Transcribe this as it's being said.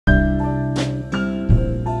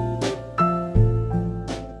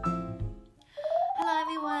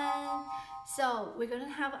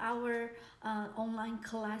gonna have our online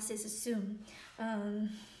classes soon.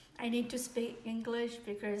 I need to speak English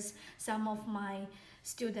because some of my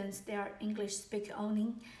students, they are English speak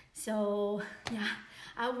only. So yeah,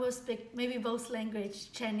 I will speak maybe both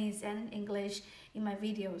language, Chinese and English, in my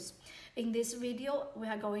videos. In this video, we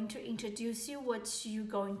are going to introduce you what you're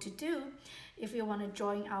going to do if you want to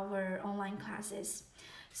join our online classes.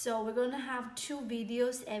 So we're going to have 2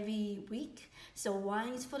 videos every week. So one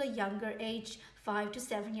is for the younger age, 5 to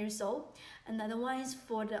 7 years old. Another one is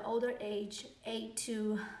for the older age, 8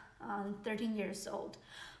 to 13 years old.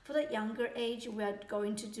 For the younger age, we are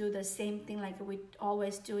going to do the same thing like we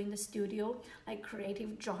always do in the studio, like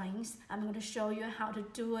creative drawings. I'm going to show you how to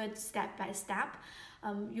do it step by step,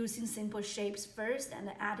 using simple shapes first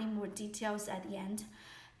and adding more details at the end.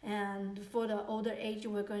 And for the older age,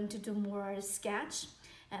 we're going to do more sketch,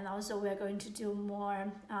 and also we're going to do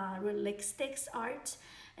more realistic art,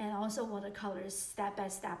 and also watercolors step by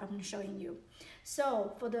step I'm showing you.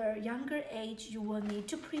 So for the younger age, you will need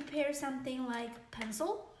to prepare something like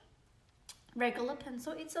pencil, regular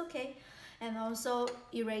pencil, it's okay, and also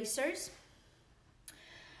erasers,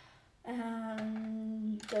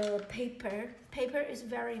 and the paper is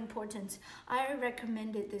very important. I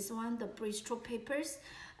recommended this one, the Bristol papers.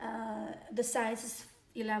 The size is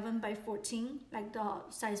 11 by 14, like the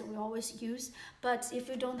size we always use, but if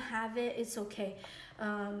you don't have it, it's okay.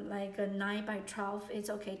 Like a 9 by 12, it's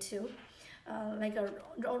okay too. Like a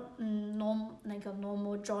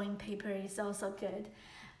normal drawing paper is also good.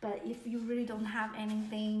 But if you really don't have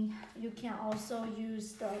anything, you can also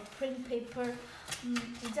use the print paper.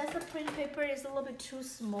 Just the print paper is a little bit too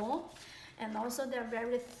small, and also they're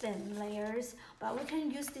very thin layers, but we can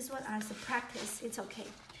use this one as a practice, it's okay.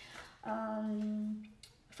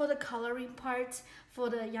 For the coloring part, for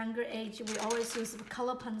the younger age, we always use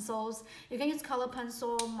color pencils. You can use color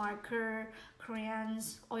pencil, marker,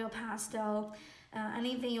 crayons, oil pastel,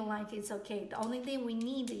 anything you like, it's okay. The only thing we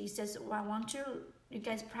need is just I want you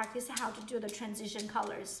guys practice how to do the transition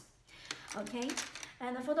colors, okay?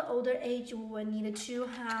 And for the older age, we will need to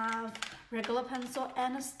have regular pencil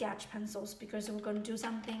and sketch pencils because we're going to do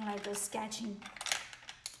something like a sketching.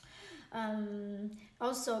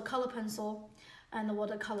 Also color pencil and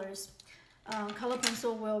watercolors. Color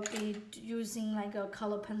pencil will be using like a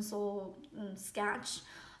color pencil sketch,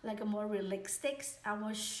 like a more realistic. I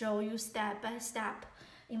will show you step by step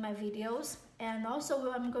in my videos. And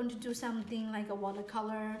also I'm going to do something like a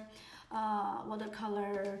watercolor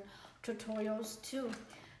tutorials too.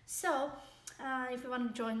 So if you want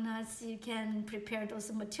to join us, you can prepare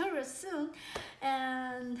those materials soon,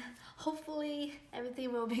 and hopefully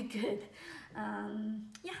everything will be good.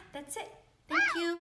 Yeah, that's it. Thank you.